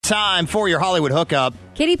time for your Hollywood hookup.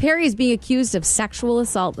 Katy Perry is being accused of sexual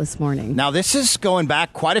assault this morning. Now, this is going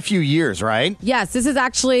back quite a few years, right? Yes, this is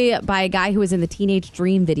actually by a guy who was in the Teenage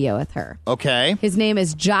Dream video with her. Okay. His name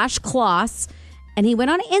is Josh Kloss, and he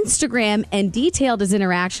went on Instagram and detailed his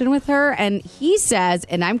interaction with her, and he says,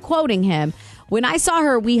 and I'm quoting him, "When I saw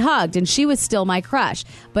her, we hugged, and she was still my crush.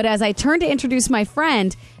 But as I turned to introduce my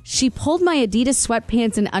friend, she pulled my Adidas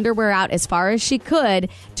sweatpants and underwear out as far as she could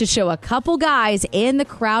to show a couple guys in the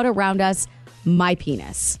crowd around us my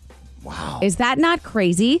penis." Wow. Is that not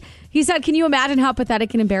crazy? He said, "Can you imagine how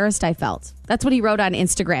pathetic and embarrassed I felt?" That's what he wrote on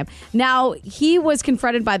Instagram. Now, he was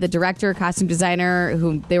confronted by the director, costume designer,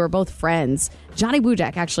 whom they were both friends, Johnny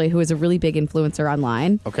Wujek, actually, who is a really big influencer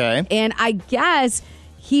online. Okay. And I guess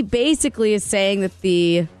he basically is saying that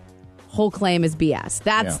the whole claim is BS.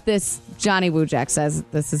 That's this Johnny Wujek says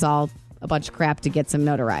this is all a bunch of crap to get some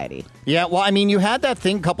notoriety. Yeah, well, I mean, you had that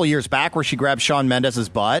thing a couple years back where she grabbed Shawn Mendes'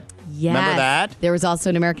 butt. Yes. Remember that? There was also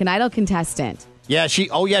an American Idol contestant. Yeah, she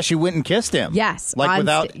went and kissed him. Yes. Like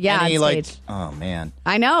without any, on like, stage. oh, man.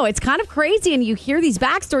 I know. It's kind of crazy, and you hear these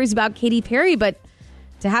backstories about Katy Perry, but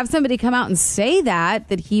to have somebody come out and say that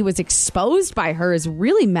he was exposed by her is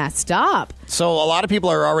really messed up. So a lot of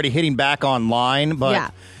people are already hitting back online,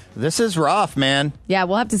 but this is rough, man. Yeah,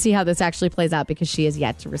 we'll have to see how this actually plays out because she has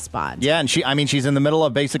yet to respond. Yeah, and she's in the middle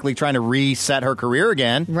of basically trying to reset her career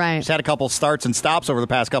again. Right. She's had a couple starts and stops over the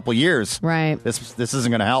past couple years. Right. This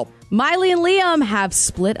isn't going to help. Miley and Liam have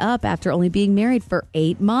split up after only being married for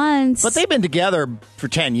 8 months. But they've been together for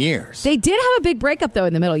 10 years. They did have a big breakup, though,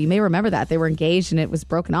 in the middle. You may remember that. They were engaged, and it was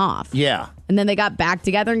broken off. Yeah. And then they got back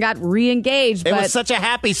together and got re-engaged. It was such a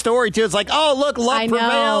happy story, too. It's like, oh, look, love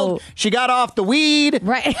prevailed. She got off the weed.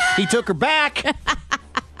 Right. He took her back.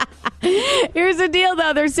 Here's the deal,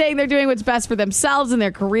 though. They're saying they're doing what's best for themselves and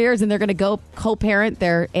their careers, and they're going to go co-parent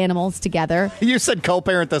their animals together. You said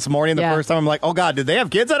co-parent this morning the first time. I'm like, oh, God, did they have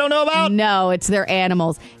kids I don't know about? No, it's their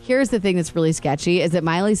animals. Here's the thing that's really sketchy is that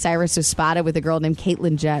Miley Cyrus was spotted with a girl named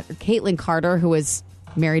Caitlyn Carter, who was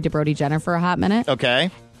married to Brody Jenner for a hot minute. Okay.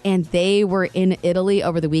 And they were in Italy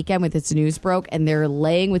over the weekend when this news broke, and they're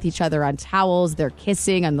laying with each other on towels. They're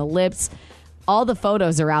kissing on the lips. All the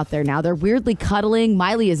photos are out there now. They're weirdly cuddling.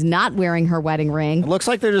 Miley is not wearing her wedding ring. It looks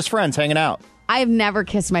like they're just friends hanging out. I have never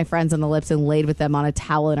kissed my friends on the lips and laid with them on a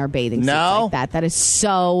towel in our bathing suits like that. That is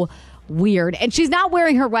so weird. And she's not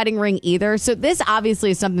wearing her wedding ring either. So this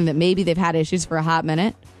obviously is something that maybe they've had issues for a hot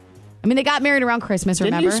minute. I mean, they got married around Christmas,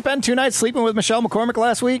 remember? Didn't you spend 2 nights sleeping with Michelle McCormick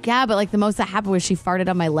last week? Yeah, but like the most that happened was she farted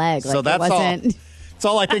on my leg. So that's all. That's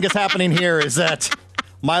all I think is happening here is that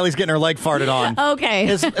Miley's getting her leg farted on. Okay.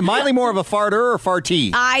 Is Miley more of a farter or fartee?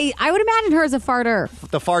 I would imagine her as a farter.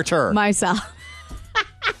 The farter. Myself.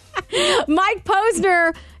 Mike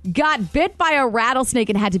Posner got bit by a rattlesnake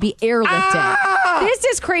and had to be airlifted. This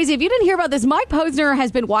is crazy. If you didn't hear about this, Mike Posner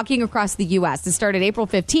has been walking across the U.S. It started April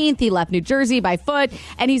 15th. He left New Jersey by foot,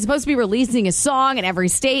 and he's supposed to be releasing a song in every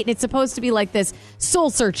state, and it's supposed to be like this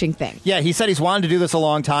soul-searching thing. Yeah, he said he's wanted to do this a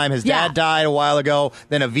long time. His dad died a while ago.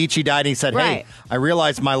 Then Avicii died, and he said, hey, I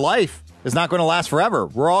realized my life is not going to last forever.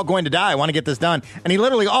 We're all going to die. I want to get this done. And he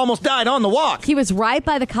literally almost died on the walk. He was right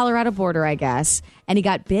by the Colorado border, I guess, and he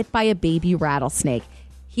got bit by a baby rattlesnake.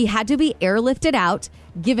 He had to be airlifted out,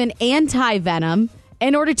 given anti-venom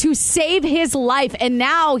in order to save his life. And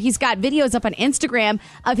now he's got videos up on Instagram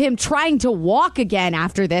of him trying to walk again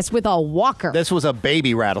after this with a walker. This was a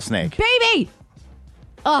baby rattlesnake. Baby!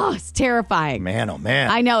 Oh, it's terrifying. Man, oh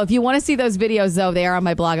man. I know. If you want to see those videos, though, they are on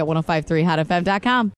my blog at 1053hotfm.com.